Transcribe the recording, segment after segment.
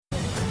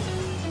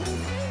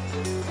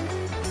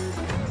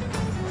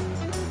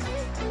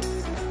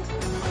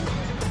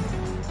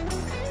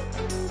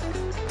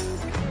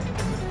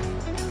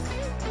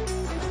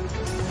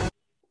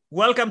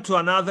Welcome to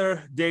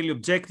another Daily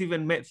Objective,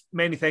 and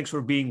many thanks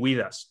for being with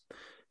us.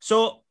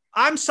 So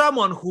I'm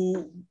someone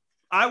who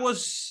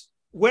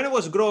when I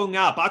was growing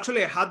up,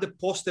 actually I had the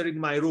poster in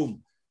my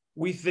room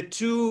with the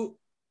two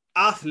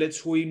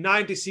athletes who in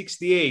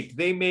 1968,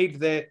 they made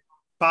the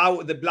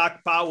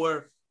Black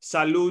Power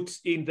salute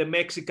in the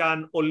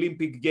Mexican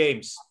Olympic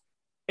Games.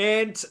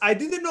 And I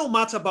didn't know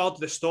much about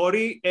the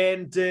story.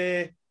 And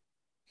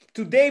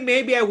today,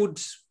 maybe I would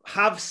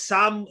have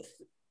some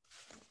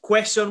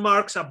question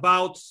marks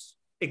about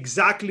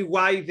exactly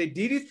why they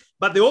did it.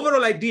 But the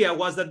overall idea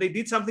was that they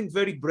did something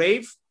very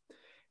brave.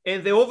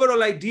 And the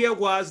overall idea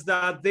was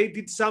that they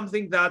did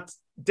something that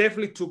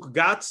definitely took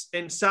guts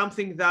and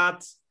something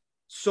that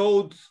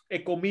showed a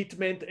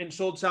commitment and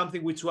showed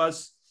something which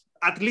was,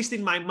 at least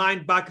in my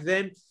mind back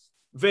then,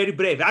 very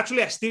brave.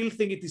 Actually, I still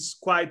think it is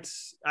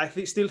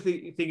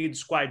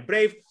quite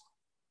brave,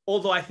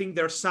 although I think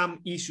there are some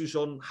issues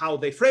on how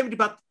they framed it.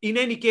 But in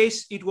any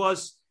case, it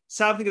was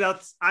something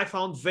that I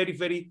found very,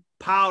 very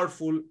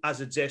powerful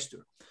as a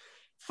gesture.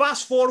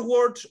 Fast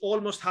forward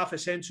almost half a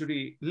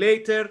century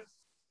later,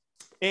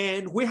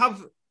 and we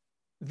have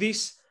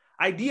this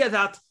idea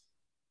that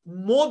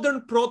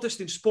modern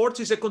protest in sports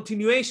is a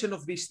continuation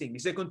of this thing,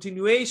 is a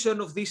continuation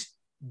of this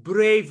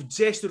brave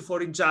gesture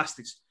for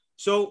injustice.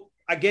 So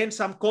again,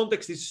 some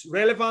context is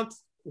relevant.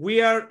 We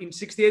are in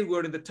 68,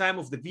 we're in the time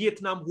of the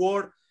Vietnam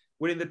War.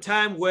 We're in the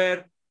time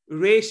where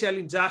racial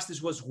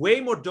injustice was way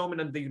more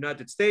dominant in the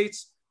United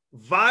States.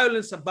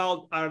 Violence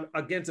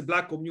against the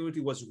Black community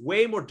was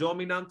way more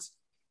dominant.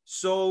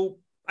 So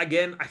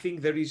again, I think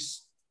there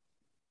is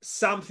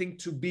something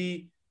to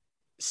be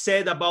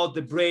said about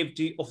the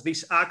bravery of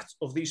this act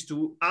of these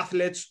two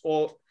athletes,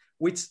 or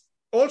which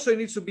also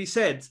needs to be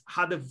said,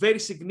 had a very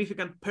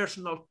significant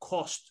personal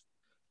cost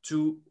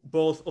to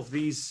both of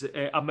these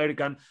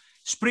American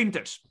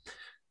sprinters.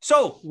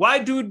 So why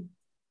do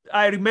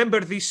I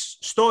remember this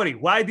story?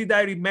 Why did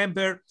I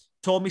remember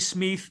Tommy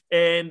Smith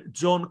and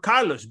John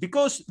Carlos?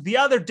 Because the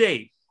other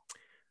day,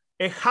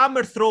 a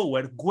hammer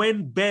thrower,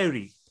 Gwen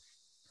Berry,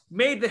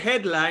 made the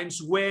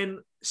headlines when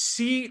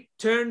she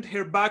turned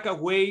her back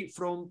away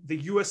from the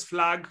US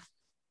flag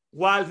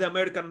while the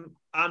American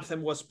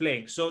anthem was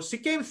playing. So she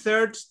came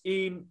third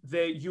in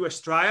the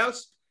US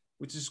trials,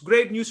 which is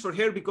great news for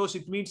her because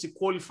it means she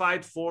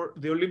qualified for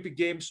the Olympic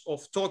Games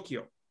of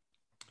Tokyo.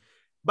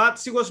 But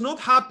she was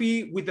not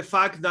happy with the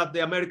fact that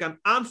the American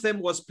anthem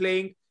was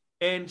playing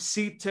and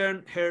she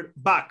turned her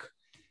back.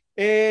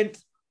 And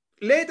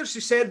later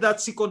she said that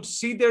she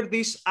considered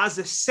this as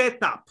a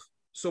setup.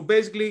 So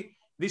basically,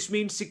 this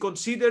means she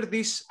considered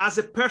this as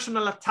a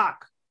personal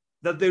attack,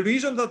 that the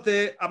reason that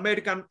the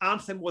American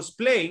anthem was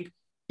playing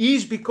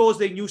is because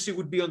they knew she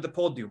would be on the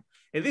podium.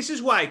 And this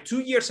is why 2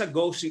 years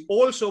ago, she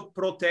also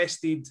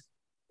protested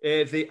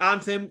the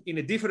anthem in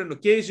a different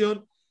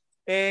occasion.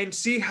 And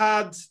she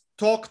had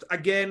talked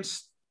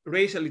against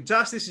racial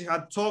injustice. She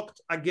had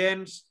talked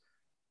against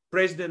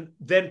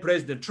then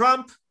President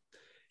Trump.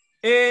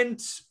 And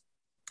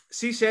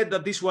she said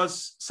that this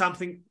was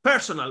something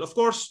personal. Of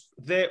course,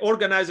 the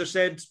organizer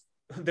said,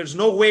 there's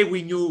no way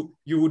we knew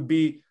you would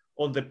be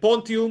on the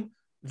podium.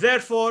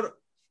 Therefore,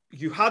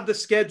 you had the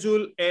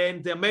schedule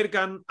and the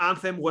American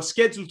anthem was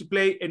scheduled to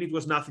play and it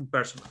was nothing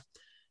personal.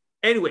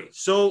 Anyway,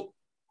 so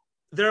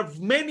there are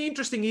many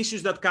interesting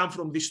issues that come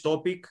from this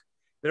topic.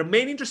 There are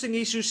many interesting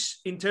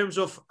issues in terms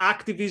of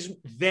activism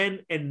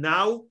then and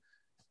now.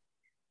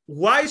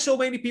 Why so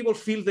many people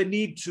feel the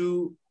need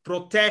to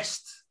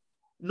protest,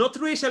 not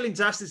racial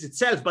injustice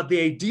itself, but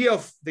the idea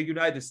of the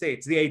United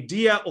States, the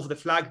idea of the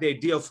flag, the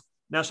idea of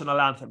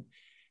national anthem.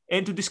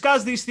 And to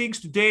discuss these things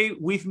today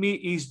with me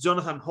is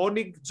Jonathan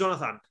Hoenig.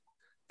 Jonathan,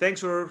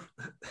 thanks for...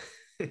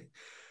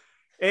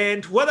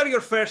 And what are your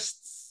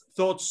first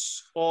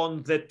thoughts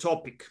on the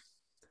topic?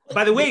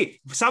 By the way,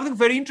 something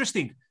very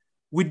interesting.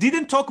 We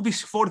didn't talk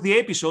before the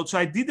episode, so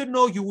I didn't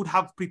know you would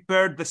have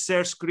prepared the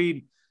share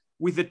screen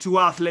with the two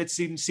athletes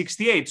in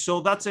 68.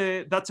 So that's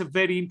a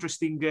very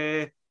interesting...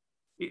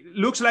 it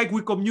looks like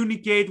we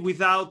communicate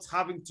without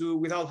having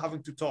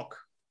to talk.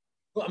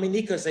 Well, I mean,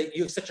 Nikos,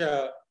 you have such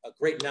a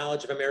great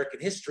knowledge of American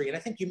history. And I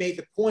think you made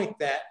the point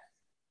that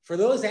for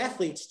those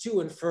athletes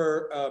too, and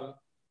for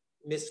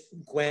Miss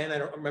Gwen, I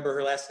don't remember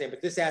her last name,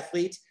 but this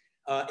athlete,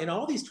 in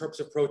all these types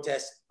of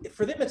protests,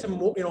 for them, it's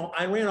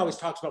Iran always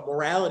talks about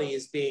morality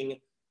as being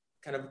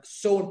kind of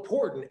so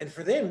important. And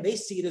for them, they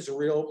see it as a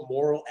real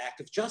moral act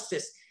of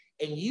justice.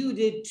 And you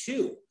did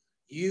too.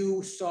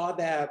 You saw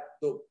that,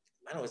 I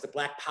don't know, it's the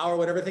Black Power,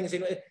 whatever things,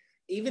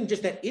 even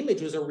just that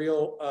image was a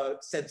real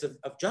sense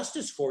of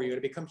justice for you. And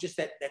it becomes just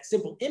that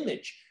simple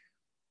image.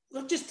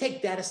 Let's just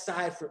take that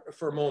aside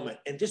for a moment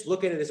and just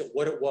look at it as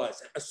what it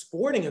was, a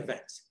sporting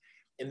event.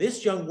 And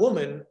this young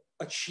woman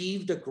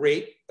achieved a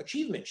great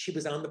achievement. She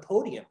was on the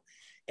podium.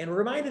 And it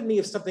reminded me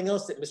of something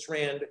else that Miss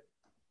Rand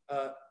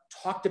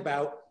talked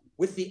about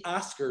with the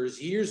Oscars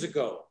years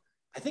ago.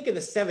 I think in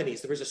the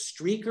 70s, there was a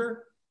streaker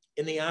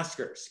in the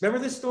Oscars.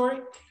 Remember this story?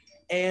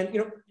 And,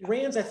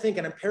 Rand's, I think,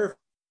 and I'm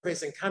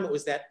paraphrasing comment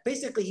was that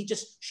basically he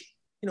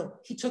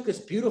took this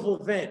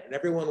beautiful event and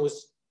everyone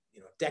was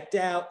decked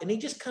out, and he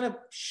just kind of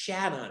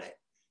shat on it.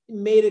 He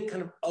made it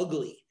kind of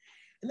ugly.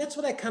 And that's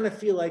what I kind of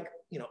feel like,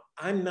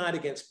 I'm not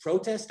against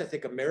protest. I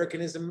think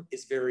protest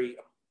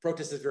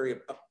is very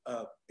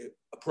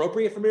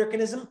appropriate for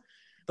Americanism.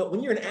 But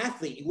when you're an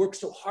athlete, you work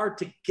so hard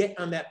to get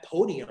on that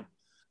podium,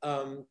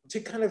 to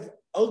kind of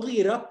ugly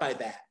it up by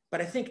that.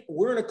 But I think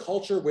we're in a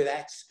culture where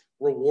that's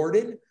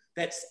rewarded.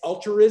 That's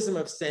altruism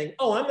of saying,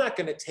 oh, I'm not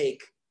going to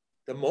take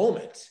the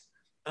moment.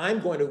 I'm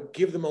going to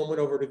give the moment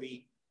over to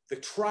the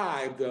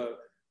tribe, the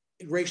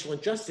racial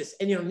injustice.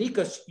 And,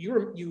 Nikos,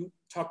 you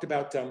talked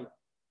about the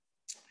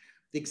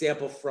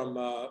example from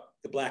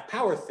the Black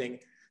Power thing.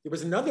 There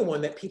was another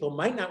one that people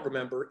might not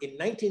remember. In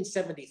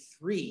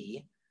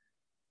 1973,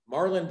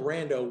 Marlon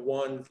Brando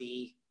won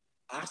the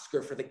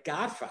Oscar for The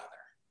Godfather.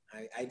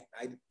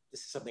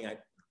 This is something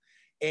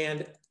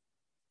and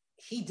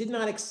he did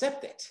not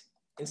accept it.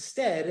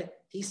 Instead,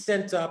 he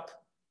sent up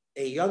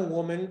a young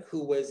woman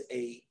who was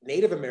a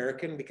Native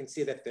American. We can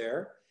see that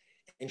there.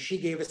 And she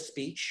gave a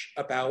speech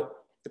about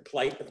the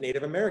plight of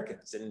Native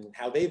Americans and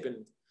how they've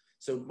been.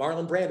 So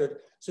Marlon Brando.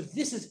 So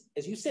this is,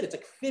 as you said, it's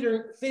like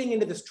fitting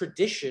into this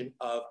tradition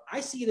of,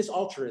 I see it as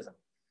altruism.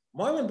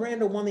 Marlon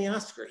Brando won the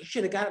Oscar. He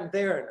should have gotten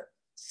there and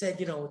said,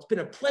 it's been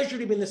a pleasure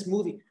to be in this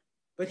movie.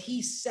 But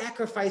he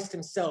sacrificed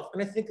himself.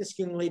 And I think this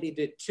young lady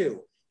did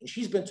too. And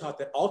she's been taught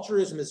that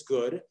altruism is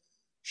good.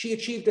 She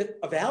achieved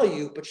a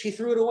value, but she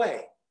threw it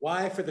away.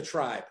 Why? For the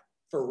tribe,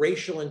 for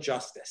racial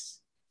injustice.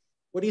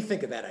 What do you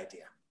think of that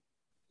idea?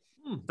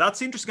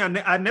 That's interesting.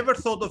 I never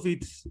thought of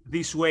it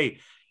this way.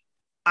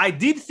 I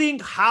did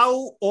think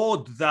how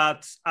odd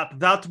that at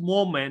that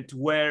moment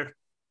where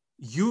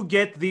you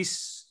get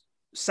this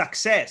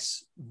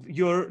success,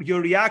 your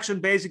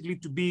reaction basically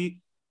to be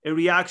a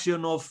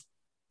reaction of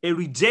a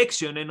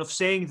rejection and of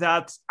saying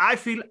that I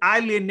feel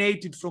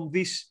alienated from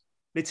this,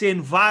 let's say,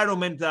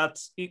 environment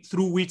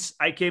through which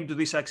I came to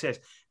this success.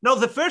 Now,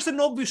 the first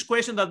and obvious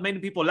question that many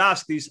people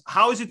ask is,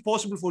 how is it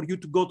possible for you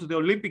to go to the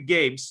Olympic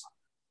Games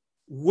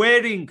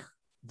bearing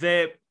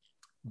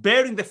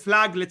the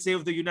flag, let's say,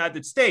 of the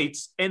United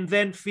States, and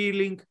then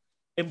feeling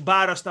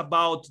embarrassed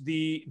about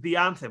the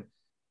anthem?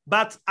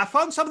 But I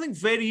found something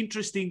very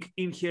interesting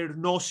in her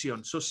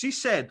notion. So she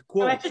said,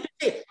 quote,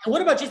 and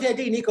what about just the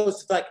idea,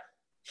 Nikos, it's like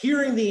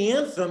hearing the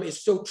anthem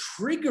is so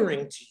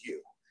triggering to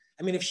you?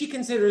 I mean, if she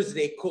considers it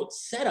a, quote,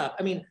 setup,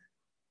 I mean,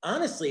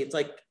 honestly, it's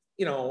like,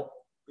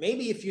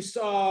 maybe if you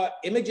saw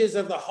images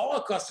of the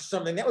Holocaust or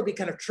something, that would be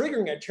kind of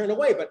triggering. I'd turn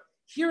away. But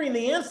hearing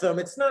the anthem,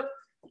 it's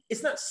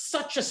not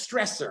such a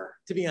stressor,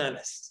 to be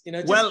honest.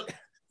 Well,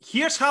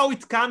 here's how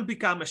it can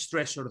become a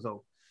stressor,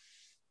 though.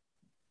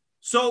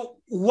 So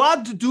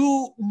what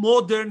do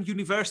modern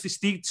universities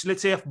teach,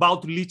 let's say,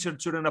 about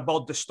literature and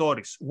about the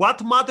stories?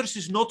 What matters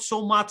is not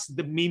so much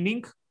the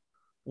meaning.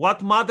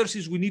 What matters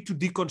is we need to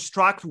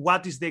deconstruct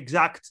what is the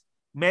exact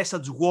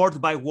message word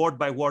by word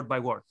by word by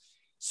word.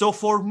 So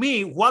for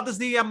me, what does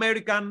the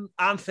American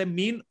anthem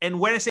mean? And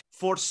when I say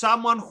for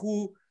someone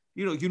who,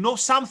 you know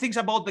some things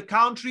about the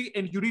country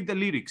and you read the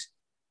lyrics,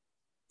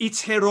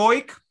 it's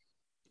heroic.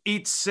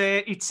 It's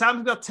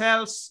something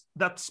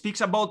that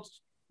speaks about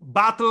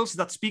battles,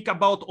 that speak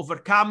about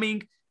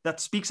overcoming,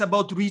 that speaks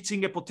about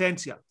reaching a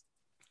potential.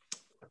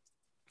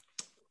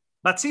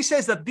 But she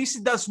says that this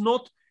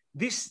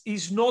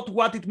is not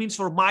what it means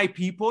for my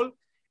people.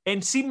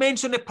 And she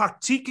mentioned a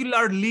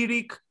particular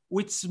lyric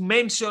which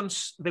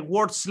mentions the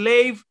word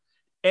slave.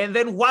 And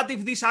then what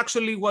if this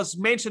actually was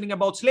mentioning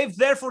about slave?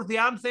 Therefore, the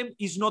anthem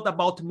is not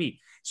about me.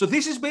 So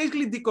this is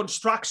basically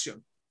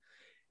deconstruction.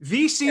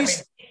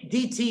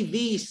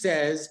 DTV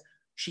says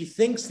she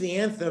thinks the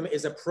anthem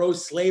is a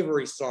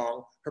pro-slavery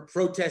song. Her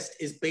protest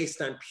is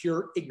based on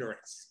pure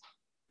ignorance.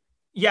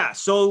 Yeah,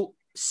 so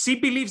she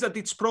believes that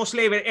it's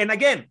pro-slavery. And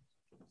again,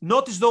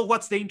 notice though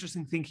what's the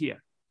interesting thing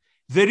here.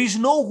 There is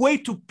no way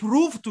to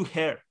prove to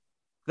her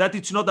that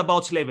it's not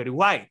about slavery.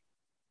 Why?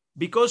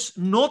 Because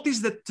notice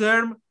the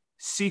term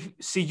she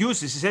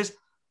uses. She says,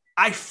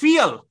 I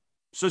feel.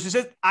 So she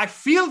says, I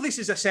feel this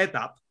is a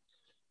setup.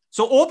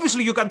 So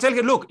obviously you can tell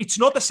her, look, it's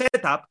not a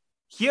setup.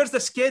 Here's the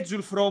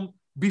schedule from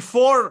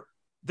before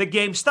the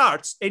game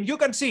starts. And you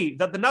can see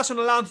that the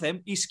national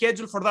anthem is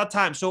scheduled for that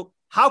time. So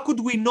how could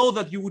we know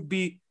that you would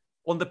be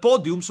on the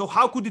podium? So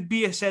how could it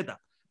be a setup?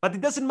 But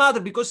it doesn't matter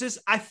because it says,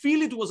 I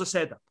feel it was a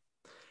setup.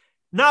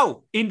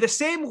 Now, in the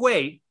same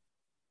way,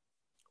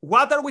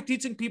 what are we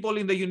teaching people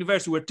in the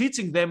university? We're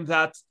teaching them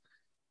that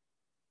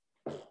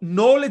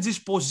knowledge is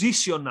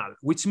positional,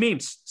 which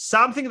means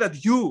something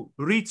that you,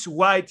 rich,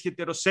 white,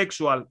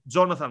 heterosexual,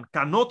 Jonathan,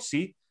 cannot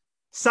see,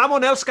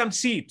 someone else can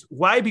see it.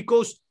 Why?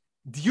 Because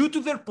due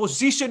to their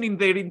position in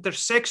their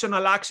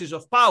intersectional axis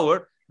of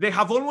power, they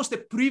have almost a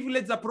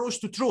privileged approach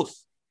to truth.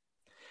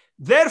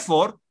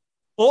 Therefore,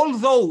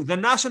 although the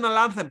national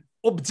anthem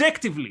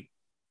objectively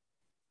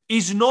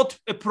is not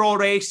a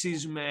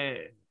pro-racism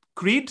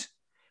creed,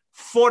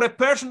 for a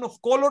person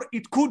of color,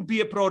 it could be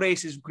a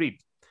pro-racism creed.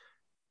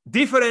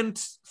 Different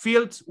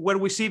fields where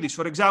we see this.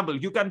 For example,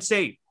 you can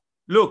say,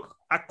 look,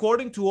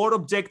 according to our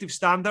objective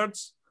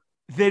standards,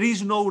 there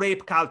is no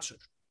rape culture.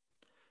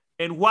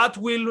 And what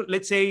will,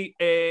 let's say,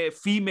 a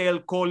female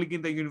colleague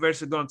in the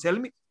university going to tell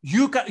me?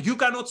 You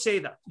cannot say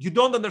that. You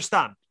don't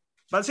understand.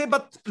 But I say,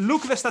 but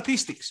look the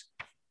statistics.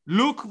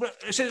 Look,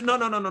 I say, no.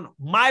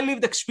 My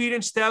lived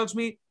experience tells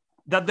me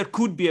that there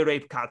could be a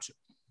rape culture.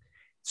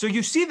 So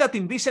you see that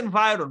in these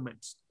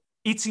environments,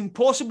 it's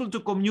impossible to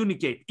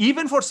communicate,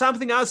 even for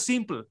something as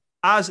simple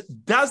as,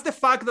 does the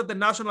fact that the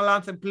national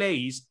anthem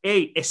plays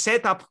a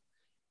setup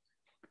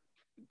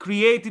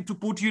created to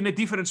put you in a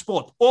different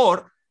spot, or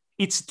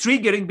it's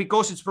triggering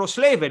because it's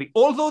pro-slavery.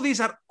 Although these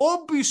are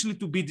obviously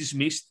to be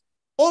dismissed,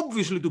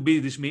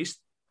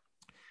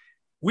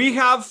 we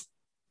have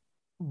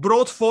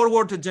brought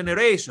forward a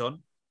generation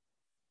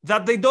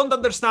that they don't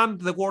understand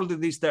the world in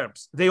these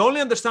terms. They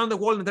only understand the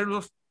world in terms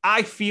of,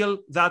 I feel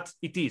that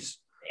it is.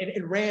 And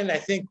Rand, I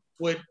think,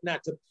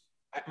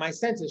 my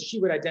sense is she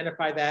would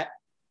identify that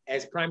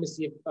as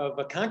primacy of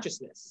a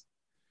consciousness.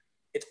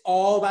 It's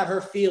all about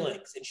her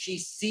feelings, and she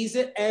sees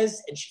it as,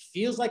 and she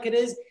feels like it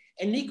is.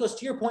 And Nikos,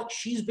 to your point,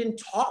 she's been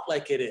taught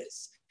like it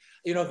is.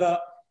 You know,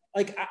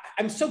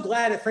 I'm so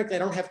glad that, frankly, I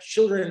don't have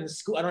children in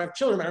school. I don't have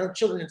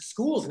children in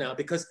schools now,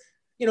 because,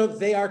 you know,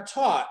 they are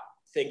taught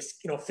things.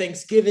 You know,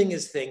 Thanksgiving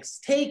is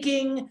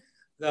Thanks-taking.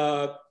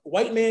 The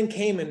white man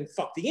came and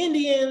fucked the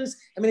Indians.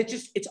 I mean,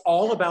 it's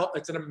all about,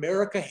 it's an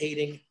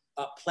America-hating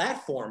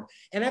platform.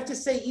 And I have to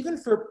say, even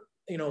for,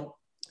 you know,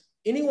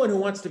 anyone who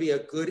wants to be a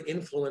good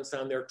influence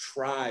on their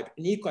tribe,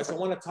 Nikos, I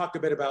want to talk a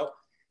bit about,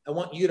 I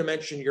want you to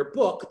mention your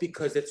book,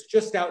 because it's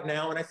just out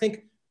now. And I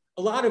think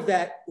a lot of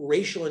that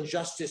racial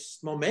injustice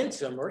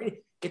momentum, or I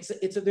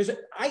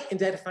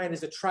identify it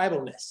as a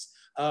tribalness.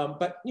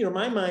 But, you know,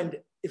 my mind,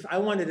 if I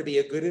wanted to be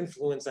a good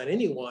influence on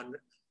anyone,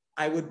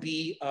 I would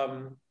be,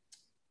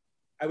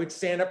 I would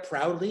stand up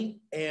proudly,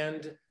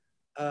 and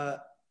I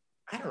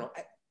don't know,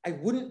 I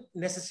wouldn't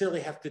necessarily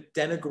have to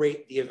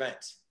denigrate the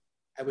event.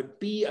 I would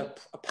be a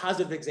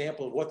positive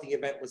example of what the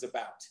event was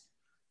about.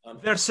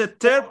 There's a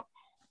term.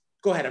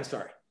 Go ahead, I'm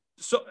sorry.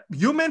 So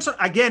you mentioned,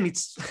 again,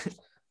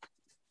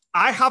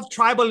 I have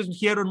tribalism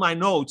here in my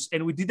notes,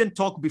 and we didn't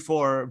talk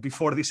before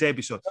this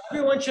episode.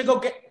 Everyone should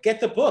go get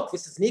the book.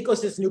 This is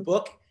Nikos' new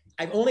book.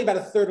 I'm only about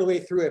a third of the way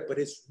through it, but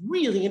it's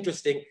really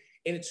interesting.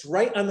 And it's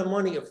right on the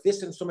money of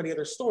this and so many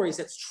other stories.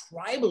 That's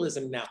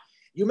tribalism now.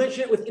 You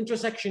mentioned it with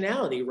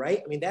intersectionality,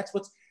 right? I mean, that's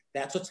what's,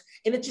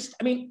 and it just,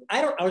 I mean,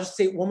 I'll just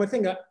say one more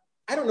thing.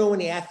 I don't know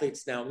any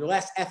athletes now. The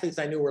last athletes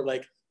I knew were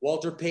like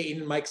Walter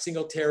Payton, Mike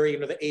Singletary, you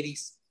know, the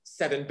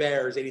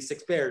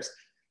 86 Bears.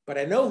 But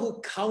I know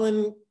who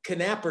Colin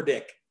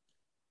Kaepernick.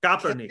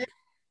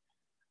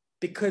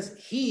 Because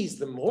he's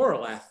the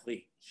moral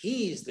athlete.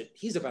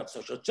 He's about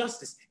social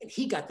justice, and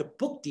he got the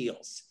book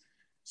deals.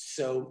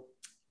 So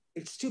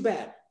it's too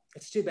bad.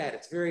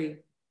 It's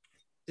very.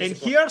 And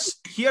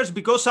here's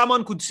because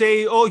someone could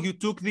say, "Oh, you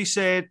took this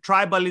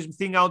tribalism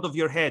thing out of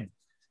your head."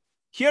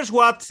 Here's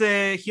what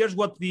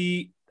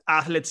the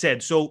athlete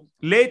said. So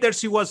later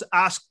she was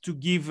asked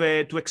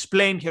to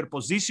explain her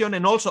position,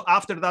 and also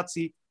after that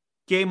she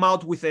came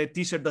out with a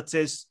T-shirt that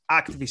says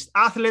 "Activist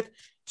Athlete."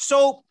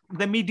 So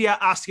the media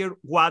asked her,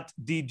 "What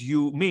did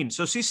you mean?"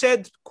 So she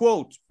said,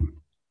 "Quote."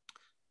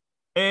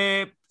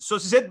 So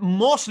she said,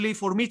 "Mostly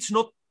for me, it's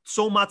not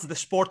so much the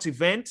sports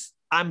event.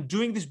 I'm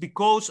doing this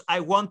because I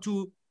want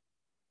to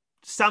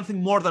something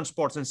more than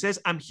sports." And says,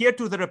 "I'm here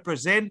to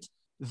represent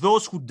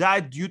those who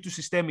died due to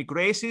systemic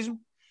racism."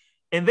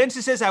 And then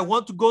she says, "I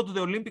want to go to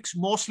the Olympics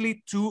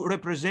mostly to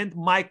represent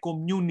my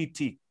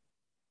community."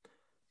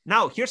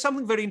 Now, here's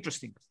something very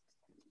interesting.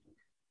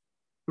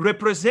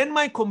 Represent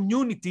my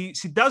community,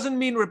 she doesn't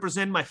mean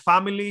represent my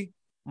family,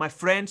 my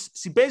friends.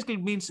 She basically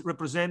means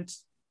represent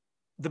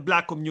the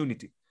Black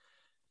community.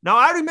 Now,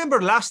 I remember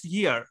last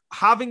year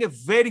having a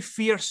very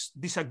fierce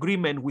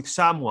disagreement with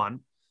someone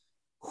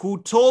who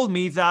told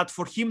me that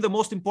for him, the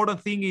most important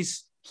thing is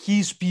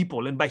his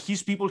people. And by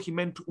his people, he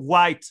meant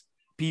white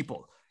people.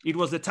 It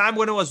was the time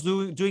when I was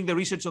doing the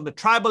research on the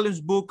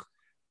Tribalism book.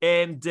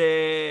 And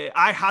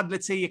I had,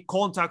 let's say, a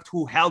contact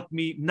who helped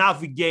me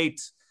navigate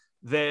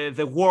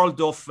the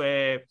world of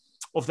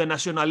the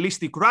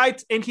nationalistic right.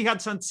 And he had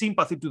some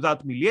sympathy to that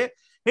milieu.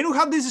 And we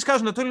had this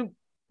discussion. I told him,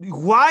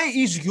 why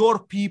is your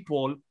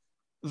people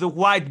the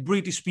white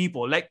British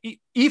people? Like,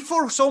 if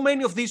for so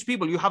many of these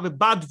people you have a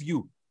bad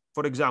view,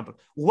 for example,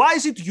 why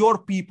is it your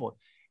people?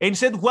 And he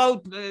said, well,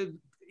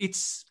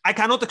 I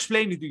cannot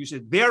explain it to you. He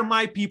said, they're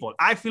my people.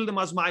 I feel them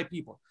as my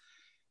people.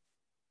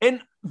 And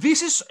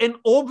this is and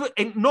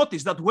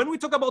notice that when we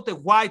talk about a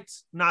white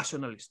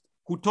nationalist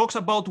who talks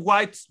about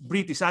white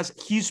British as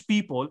his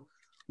people,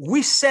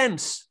 we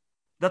sense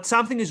that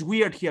something is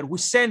weird here. We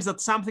sense that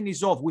something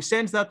is off. We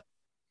sense that,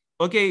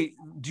 okay,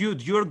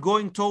 dude, you're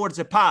going towards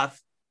a path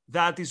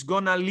that is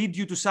going to lead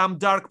you to some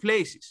dark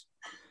places.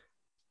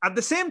 At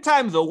the same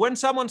time, though, when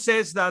someone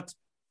says that,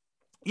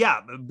 yeah,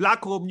 the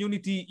Black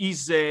community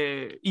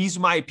is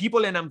my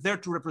people and I'm there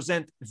to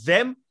represent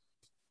them,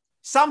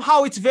 somehow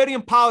it's very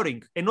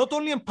empowering. And not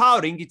only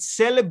empowering, it's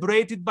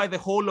celebrated by the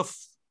whole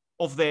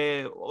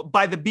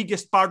by the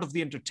biggest part of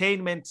the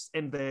entertainment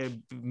and the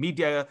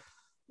media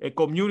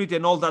community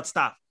and all that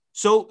stuff.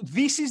 So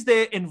this is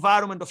the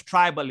environment of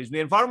tribalism. The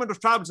environment of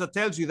tribalism that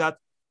tells you that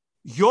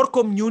your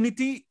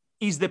community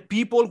is the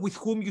people with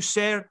whom you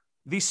share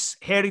this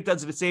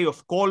heritage, let's say,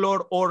 of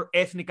color or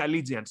ethnic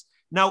allegiance.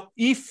 Now,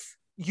 if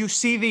you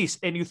see this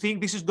and you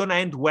think this is going to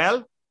end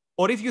well,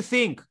 or if you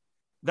think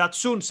that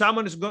soon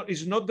someone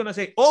is not going to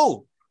say,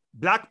 oh,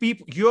 black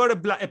people, you're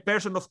a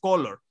person of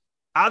color.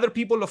 Other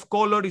people of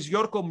color is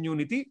your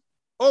community.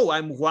 Oh,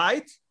 I'm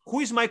white. Who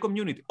is my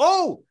community?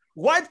 Oh,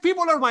 white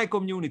people are my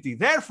community.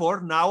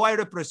 Therefore, now I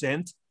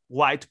represent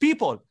white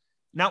people.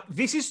 Now,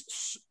 this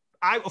is,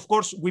 of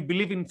course, we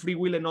believe in free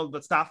will and all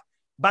that stuff,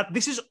 but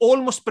this is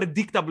almost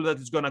predictable that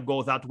it's going to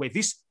go that way.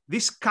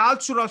 This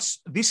cultural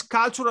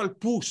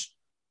push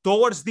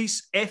towards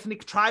this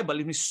ethnic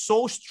tribalism is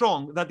so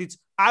strong that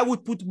I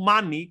would put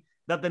money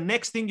that the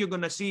next thing you're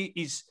going to see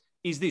is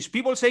this.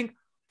 People saying,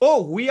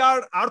 oh,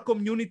 our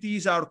community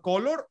is our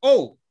color.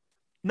 Oh,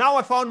 now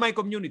I found my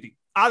community.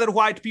 Other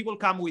white people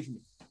come with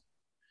me.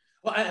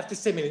 Well, I have to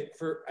say, I mean,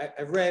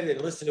 I've read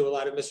and listened to a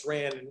lot of Miss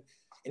Rand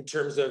in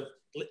terms of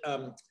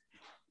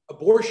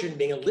abortion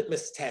being a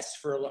litmus test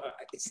for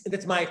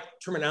that's my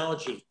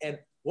terminology. And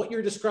what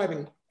you're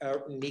describing,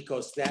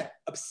 Nikos, that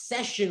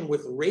obsession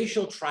with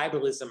racial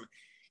tribalism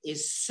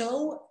is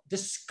so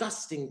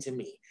disgusting to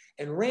me.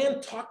 And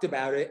Rand talked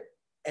about it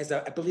as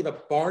I believe a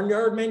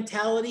barnyard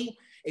mentality.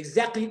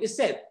 Exactly what you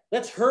said.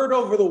 Let's herd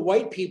over the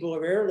white people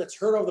over here. Let's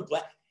herd over the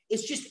black.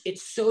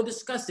 It's so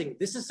disgusting.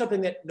 This is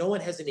something that no one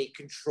has any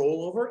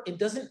control over. It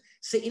doesn't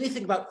say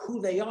anything about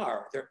who they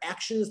are, their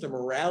actions, their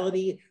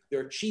morality,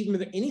 their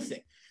achievement,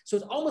 anything. So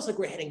it's almost like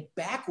we're heading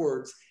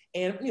backwards.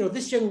 And,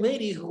 this young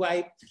lady who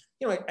I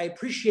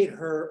appreciate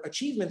her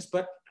achievements,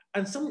 but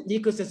on some,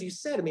 Nikos, as you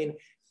said, I mean,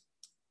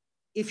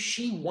 if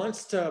she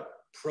wants to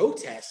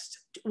protest,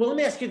 well, let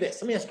me ask you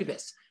this.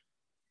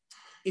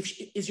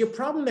 Is your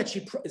problem that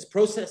she is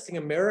protesting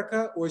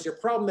America, or is your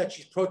problem that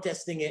she's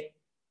protesting it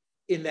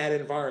in that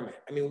environment?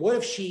 I mean, what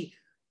if she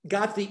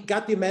got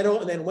the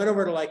medal and then went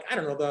over to, like, I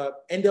don't know, the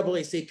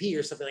NAACP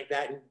or something like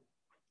that and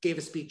gave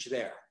a speech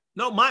there?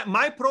 No,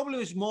 my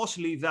problem is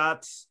mostly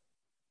that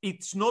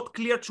it's not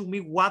clear to me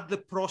what the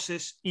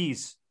process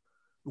is,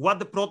 what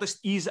the protest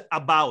is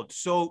about.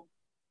 So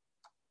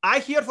I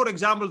hear, for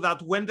example,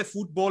 that when the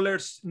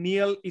footballers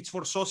kneel, it's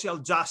for social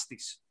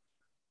justice.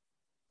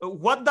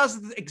 What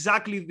does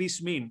exactly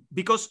this mean?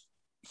 Because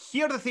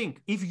here's the thing,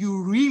 if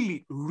you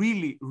really,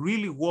 really,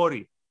 really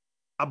worry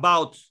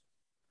about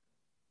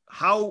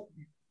how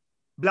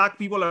Black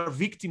people are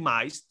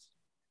victimized,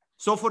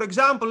 so for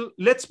example,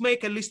 let's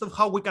make a list of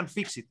how we can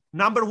fix it.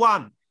 Number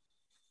one,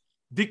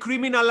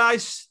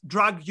 decriminalize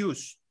drug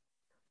use.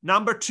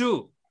 Number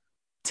two,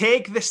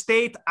 take the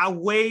state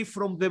away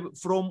from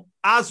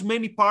as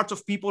many parts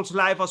of people's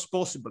life as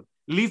possible.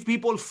 Leave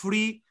people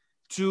free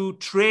to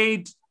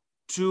trade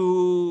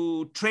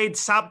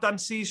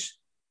substances,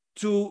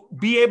 to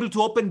be able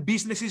to open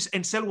businesses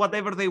and sell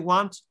whatever they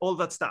want, all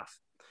that stuff.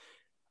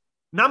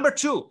 Number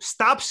two,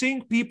 stop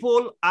seeing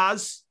people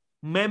as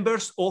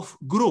members of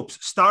groups.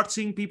 Start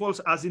seeing people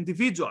as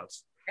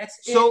individuals. That's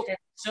it.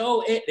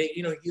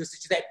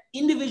 That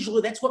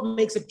individual, that's what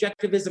makes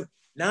objectivism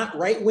not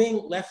right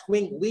wing, left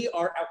wing. We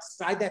are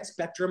outside that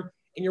spectrum.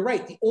 And you're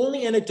right. The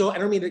only antidote, I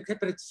don't mean to,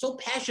 but it's so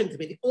passionate to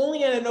me. The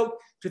only antidote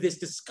to this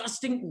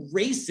disgusting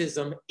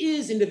racism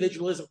is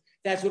individualism.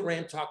 That's what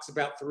Rand talks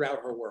about throughout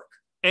her work.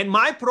 And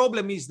my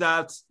problem is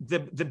that the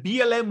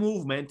BLM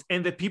movement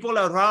and the people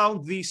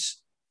around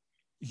this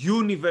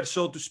universe,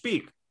 so to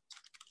speak,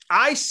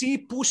 I see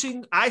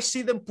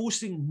them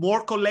pushing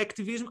more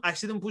collectivism. I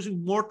see them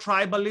pushing more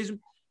tribalism,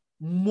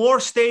 more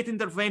state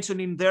intervention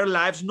in their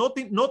lives, not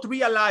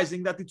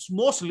realizing that it's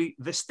mostly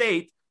the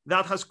state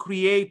that has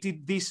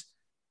created this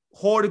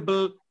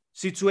horrible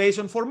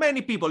situation for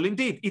many people.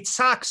 Indeed, it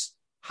sucks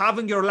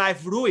having your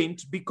life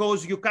ruined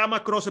because you come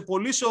across a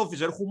police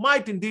officer who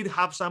might indeed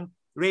have some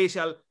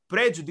racial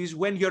prejudice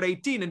when you're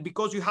 18, and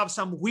because you have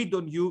some weed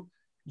on you,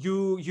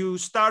 you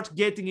start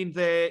getting in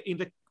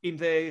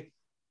the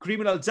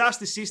criminal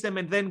justice system,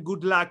 and then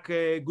good luck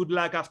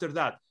after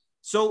that.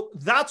 So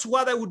that's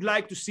what I would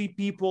like to see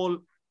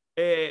people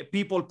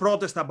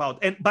protest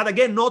about. But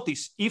again,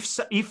 notice if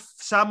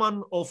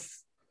someone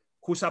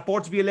who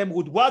supports BLM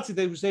would watch it,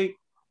 they would say,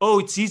 oh,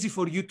 it's easy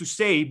for you to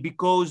say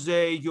because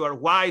you are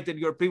white and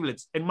you're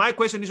privileged. And my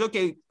question is,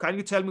 okay, can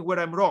you tell me where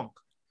I'm wrong?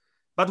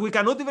 But we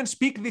cannot even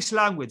speak this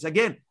language.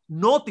 Again,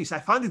 notice, I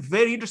found it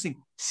very interesting.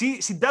 She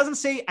doesn't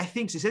say, I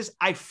think, she says,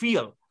 I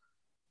feel.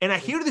 And I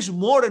hear this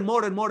more and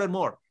more and more and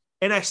more.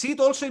 And I see it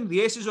also in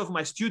the essays of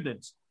my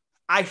students.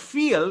 I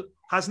feel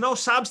has now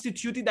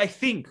substituted I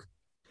think.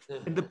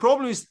 And the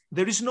problem is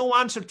there is no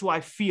answer to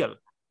I feel.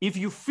 If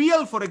you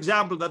feel, for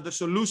example, that the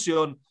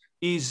solution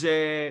is,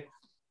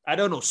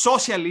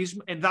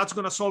 socialism, and that's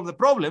going to solve the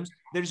problems,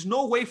 there is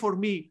no way for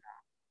me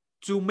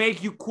to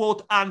make you,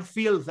 quote,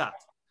 unfeel that.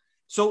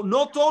 So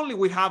not only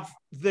we have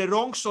the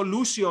wrong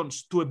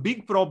solutions to a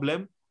big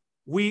problem,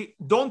 we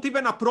don't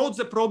even approach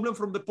the problem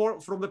from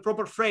the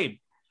proper frame.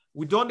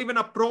 We don't even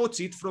approach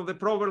it from the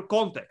proper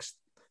context.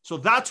 So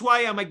that's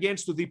why I'm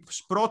against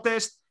this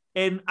protest.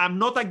 And I'm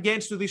not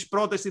against to this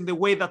protest in the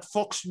way that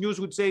Fox News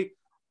would say,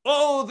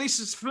 oh,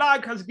 this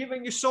flag has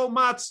given you so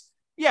much.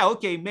 Yeah,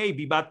 okay,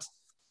 maybe, but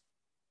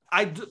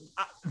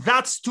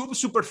that's too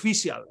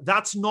superficial.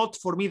 That's not,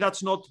 for me,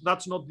 that's not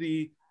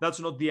the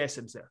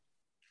essence there.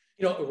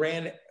 You know,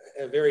 Rand,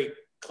 a very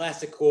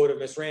classic quote of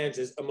Miss Rand's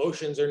is,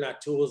 emotions are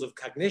not tools of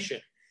cognition.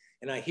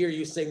 And I hear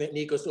you saying that,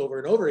 Nikos, over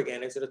and over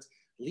again, is that it's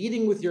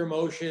leading with your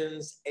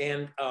emotions.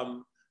 And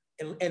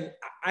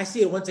I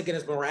see it once again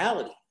as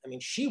morality. I mean,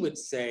 she would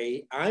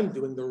say, I'm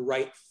doing the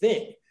right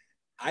thing.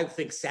 I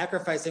think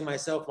sacrificing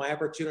myself, my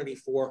opportunity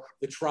for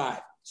the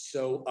tribe.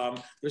 So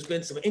there's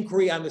been some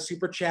inquiry on the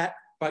super chat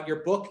about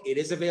your book. It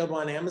is available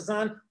on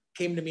Amazon.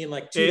 Came to me in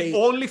like 2 days.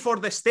 Only for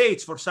the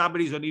States, for some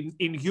reason.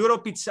 In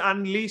Europe, it's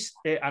unleashed.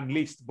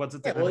 What's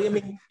it? Yeah, well, I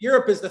mean,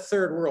 Europe is the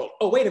third world.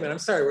 Oh, wait a minute. I'm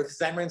sorry. We're the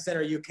Zamran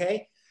Center,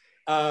 UK.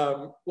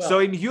 So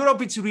in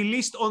Europe, it's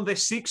released on the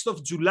 6th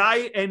of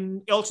July,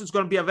 and also it's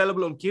going to be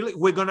available on Kindle.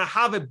 We're going to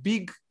have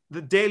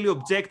the Daily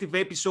Objective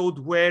episode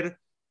where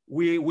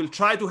we will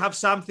try to have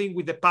something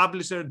with the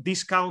publisher,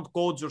 discount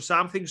codes or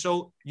something.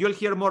 So you'll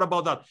hear more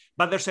about that.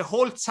 But there's a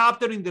whole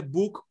chapter in the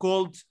book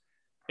called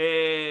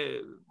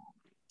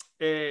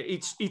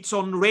it's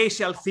on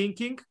racial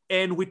thinking,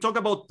 and we talk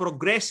about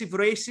progressive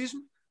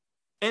racism,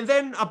 and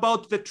then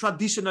about the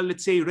traditional,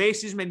 let's say,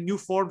 racism and new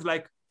forms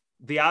like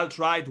the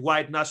alt-right,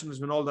 white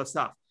nationalism, and all that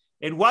stuff.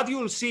 And what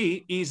you'll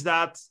see is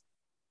that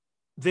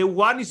the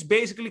one is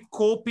basically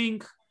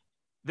copying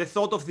the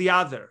thought of the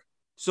other.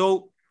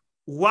 So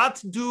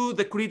what do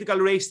the critical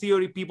race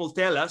theory people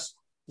tell us?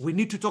 We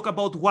need to talk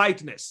about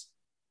whiteness.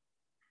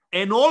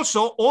 And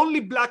also, only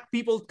Black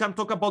people can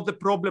talk about the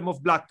problem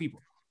of Black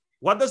people.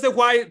 What does the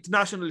white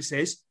nationalist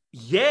say?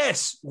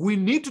 Yes, we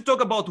need to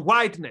talk about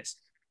whiteness,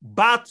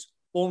 but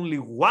only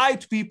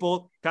white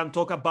people can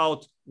talk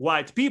about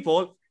white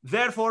people.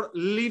 Therefore,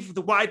 leave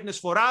the whiteness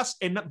for us.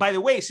 And by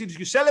the way, since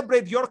you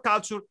celebrate your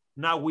culture,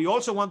 now we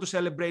also want to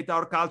celebrate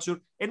our culture.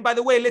 And by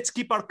the way, let's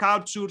keep our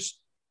cultures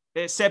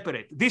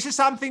separate. This is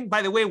something,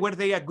 by the way, where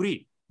they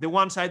agree, the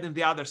one side and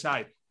the other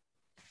side.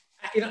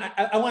 You know,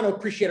 I want to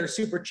appreciate our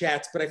super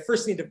chats, but I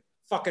first need to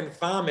fucking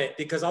vomit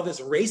because all this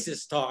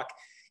racist talk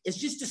is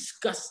just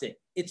disgusting.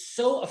 It's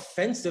so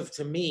offensive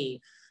to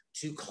me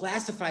to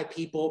classify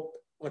people,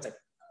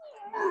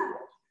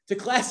 to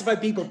classify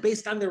people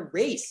based on their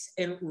race.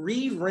 And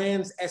read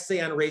Rand's essay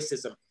on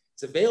racism.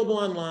 It's available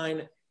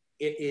online.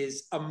 It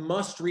is a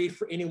must read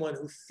for anyone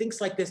who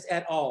thinks like this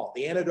at all.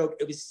 The antidote,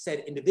 it was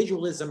said,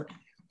 individualism.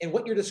 And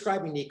what you're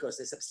describing, Nikos,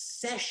 this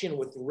obsession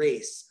with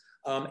race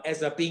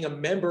as being a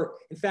member.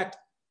 In fact,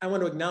 I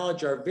want to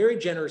acknowledge our very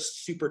generous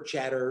super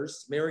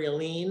chatters, Mary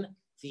Aline,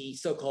 the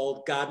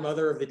so-called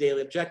godmother of the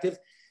Daily Objective.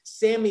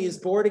 Sammy is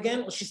bored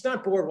again. Well, she's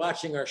not bored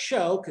watching our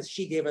show because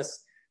she gave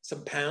us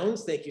some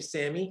pounds. Thank you,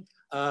 Sammy.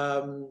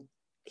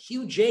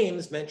 Hugh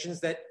James mentions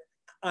that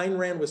Ayn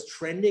Rand was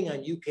trending on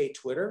UK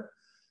Twitter.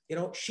 You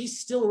know, she's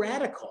still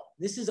radical.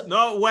 This is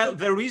no. Well,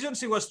 the reason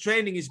she was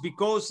trending is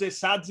because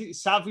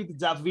Sajid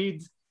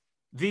Javid,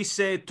 this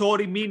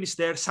Tory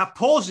minister,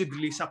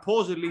 supposedly is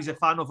a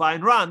fan of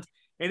Ayn Rand,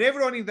 and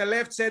everyone in the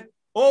left said,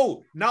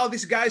 "Oh, now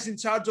this guy's in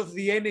charge of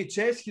the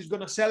NHS. He's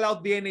going to sell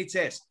out the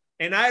NHS."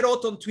 And I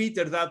wrote on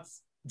Twitter that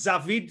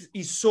Javid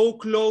is so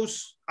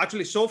close,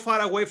 actually so far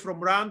away from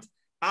Rand,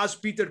 as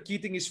Peter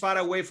Keating is far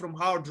away from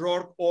Howard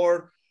Rourke,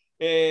 or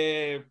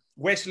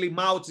Wesley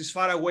Mouts is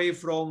far away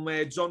from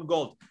John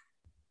Galt.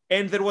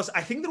 And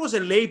I think there was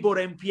a Labour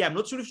MP, I'm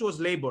not sure if it was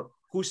Labour,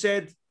 who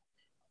said,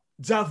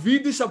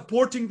 Javid is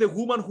supporting the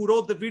woman who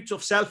wrote The Virtue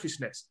of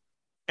Selfishness.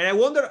 And I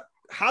wonder,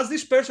 has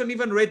this person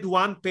even read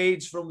one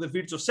page from The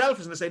Virtue of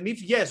Selfishness? And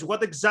if yes,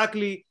 what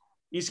exactly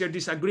is her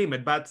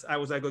disagreement? But I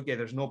was like, okay,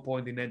 there's no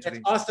point in entering.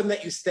 It's awesome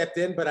that you stepped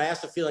in, but I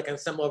also feel like on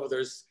some level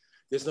there's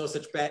no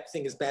such bad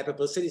thing as bad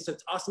publicity. So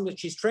it's awesome that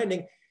she's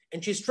trending,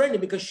 and she's trending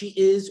because she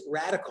is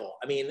radical.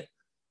 I mean,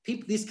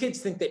 these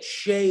kids think that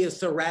Shay is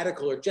so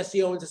radical or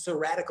Jesse Owens is so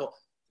radical.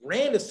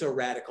 Rand is so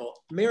radical.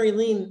 Mary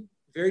Lean,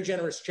 very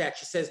generous chat.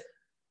 She says,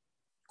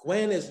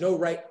 Gwen has no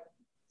right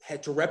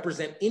to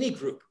represent any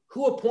group.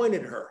 Who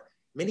appointed her?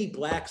 Many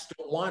Blacks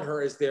don't want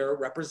her as their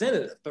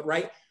representative, but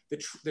right,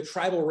 the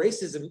tribal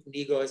racism,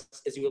 Nikos,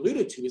 as you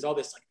alluded to, is all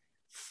this like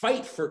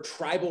fight for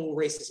tribal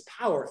racist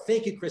power.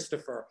 Thank you,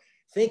 Christopher.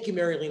 Thank you,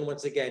 Marilyn,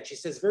 once again. She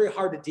says, very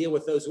hard to deal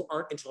with those who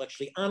aren't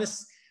intellectually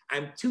honest.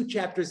 I'm 2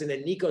 chapters into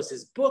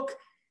Nikos's book,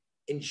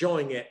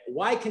 enjoying it.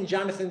 Why can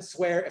Jonathan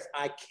swear if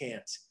I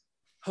can't?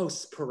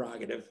 Host's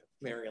prerogative,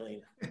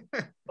 Marilyn.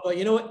 Well,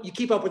 you know what? You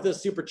keep up with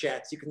those super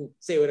chats. You can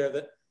say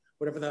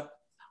whatever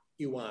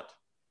you want.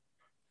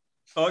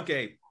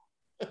 Okay.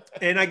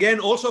 And again,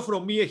 also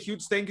from me, a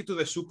huge thank you to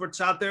the super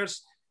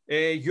chatters.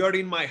 You're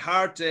in my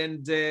heart,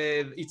 and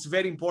it's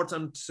very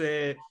important,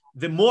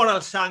 the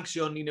moral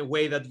sanction in a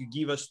way that you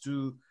give us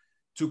to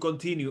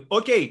continue.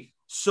 Okay,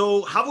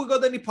 so have we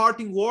got any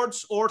parting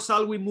words, or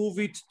shall we move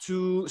it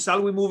to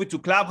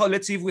Clubhouse?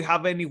 Let's see if we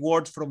have any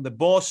words from the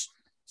boss,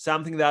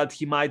 something that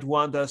he might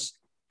want us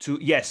to.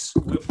 Yes,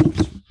 we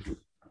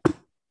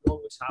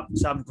always have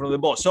something from the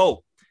boss.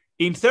 So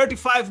In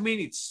 35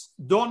 minutes,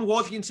 Don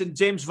Watkins and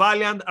James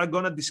Valiant are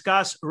going to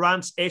discuss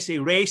Rand's essay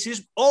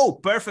Racism. Oh,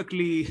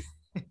 perfectly.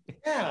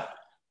 Yeah.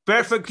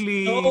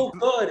 Perfectly. It's so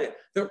good.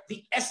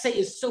 The essay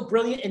is so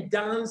brilliant, and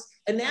Don's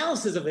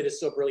analysis of it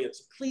is so brilliant.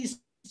 So please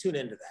tune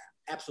into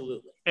that.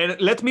 Absolutely. And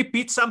let me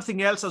pitch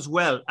something else as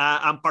well.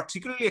 I'm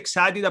particularly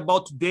excited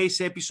about today's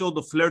episode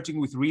of Flirting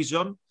with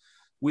Reason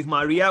with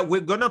Maria.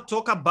 We're going to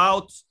talk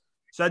about,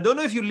 so I don't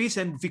know if you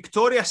listened,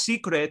 Victoria's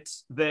Secret,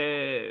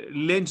 the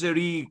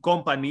lingerie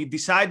company,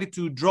 decided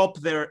to drop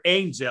their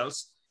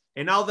angels.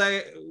 And now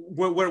they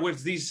were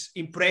with these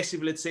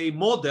impressive, let's say,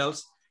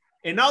 models.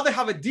 And now they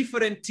have a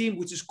different team,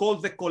 which is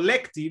called the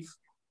Collective.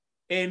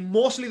 And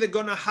mostly they're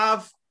going to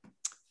have,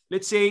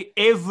 let's say,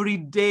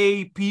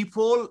 everyday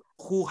people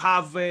who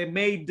have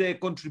made a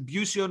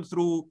contribution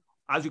through,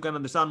 as you can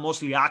understand,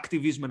 mostly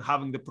activism and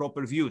having the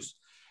proper views.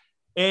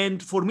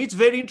 And for me, it's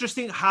very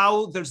interesting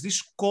how there's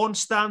this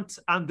constant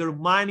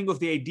undermining of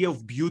the idea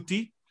of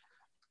beauty.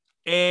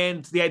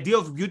 And the idea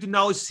of beauty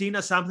now is seen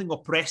as something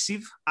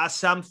oppressive, as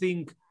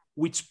something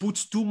which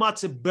puts too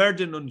much a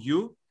burden on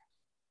you.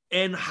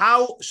 And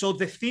how, so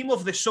the theme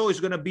of the show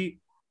is going to be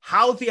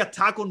how the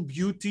attack on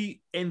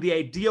beauty and the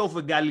idea of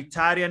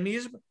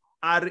egalitarianism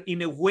are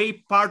in a way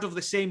part of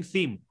the same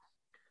theme.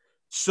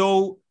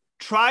 So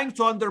trying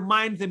to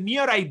undermine the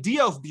mere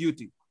idea of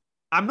beauty.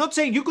 I'm not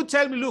saying, you could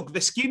tell me, look, the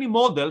skinny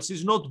models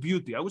is not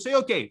beauty. I would say,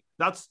 okay,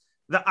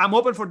 I'm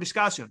open for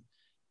discussion.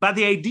 But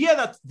the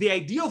idea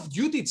of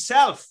beauty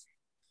itself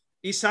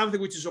is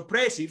something which is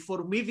oppressive.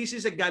 For me, this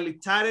is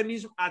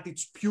egalitarianism at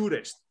its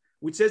purest,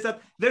 which says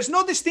that there's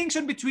no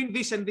distinction between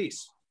this and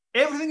this.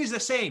 Everything is the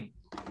same.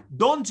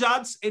 Don't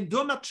judge and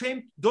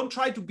don't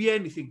try to be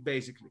anything,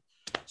 basically.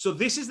 So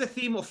this is the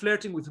theme of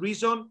Flirting with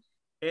Reason.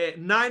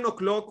 9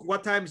 o'clock,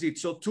 what time is it?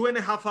 So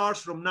 2.5 hours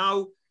from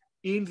now,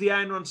 in the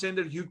Ayn Rand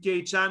Center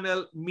UK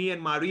channel, me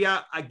and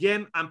Maria.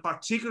 Again, I'm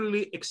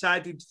particularly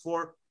excited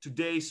for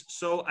today's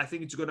show. I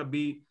think it's gonna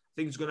be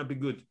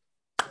good.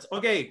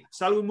 Okay,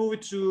 shall we move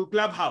it to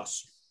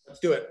Clubhouse? Let's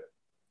do it.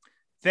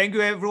 Thank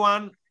you,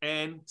 everyone,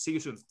 and see you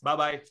soon.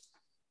 Bye-bye.